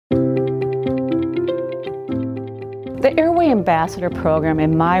The Airway Ambassador Program,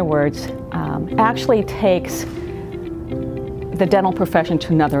 in my words, actually takes the dental profession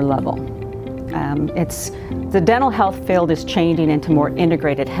to another level. The dental health field is changing into more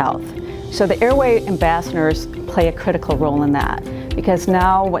integrated health. So the Airway Ambassadors play a critical role in that, because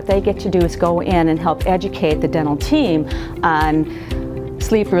now what they get to do is go in and help educate the dental team on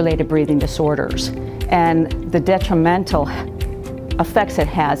sleep-related breathing disorders and the detrimental effects it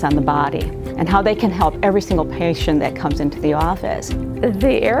has on the body, and how they can help every single patient that comes into the office.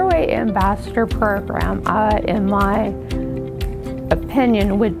 The Airway Ambassador Program, in my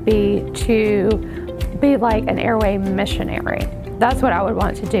opinion, would be to be like an airway missionary. That's what I would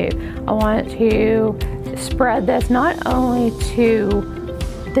want to do. I want to spread this not only to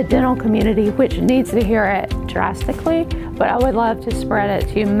the dental community, which needs to hear it drastically, but I would love to spread it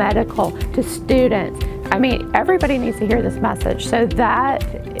to medical, to students. I mean, everybody needs to hear this message. So that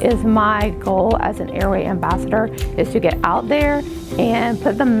is my goal as an Airway Ambassador, is to get out there and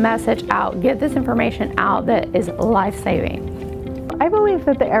put the message out, get this information out that is life-saving. I believe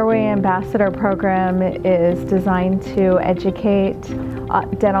that the Airway Ambassador Program is designed to educate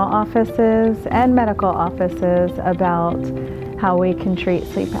dental offices and medical offices about how we can treat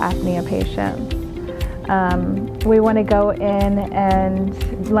sleep apnea patients. We want to go in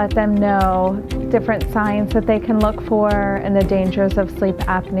and let them know different signs that they can look for and the dangers of sleep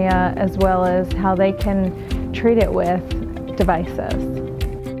apnea, as well as how they can treat it with devices.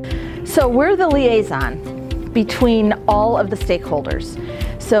 So we're the liaison between all of the stakeholders.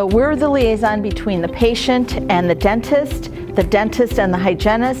 So we're the liaison between the patient and the dentist and the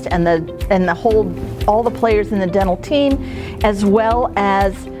hygienist, and all the players in the dental team, as well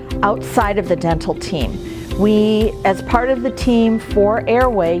as outside of the dental team. We, as part of the team for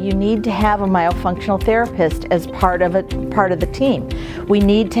Airway, you need to have a myofunctional therapist as part of the team. We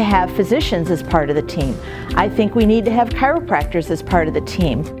need to have physicians as part of the team. I think we need to have chiropractors as part of the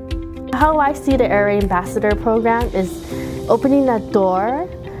team. How I see the Airway Ambassador Program is opening that door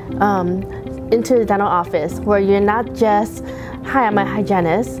into the dental office, where you're not just, hi, I'm a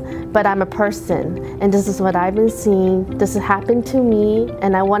hygienist, but I'm a person, and this is what I've been seeing, this has happened to me,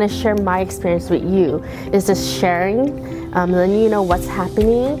 and I want to share my experience with you. It's just sharing, letting you know what's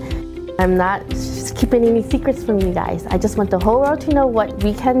happening. I'm not just keeping any secrets from you guys. I just want the whole world to know what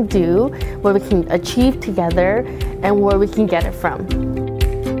we can do, what we can achieve together, and where we can get it from.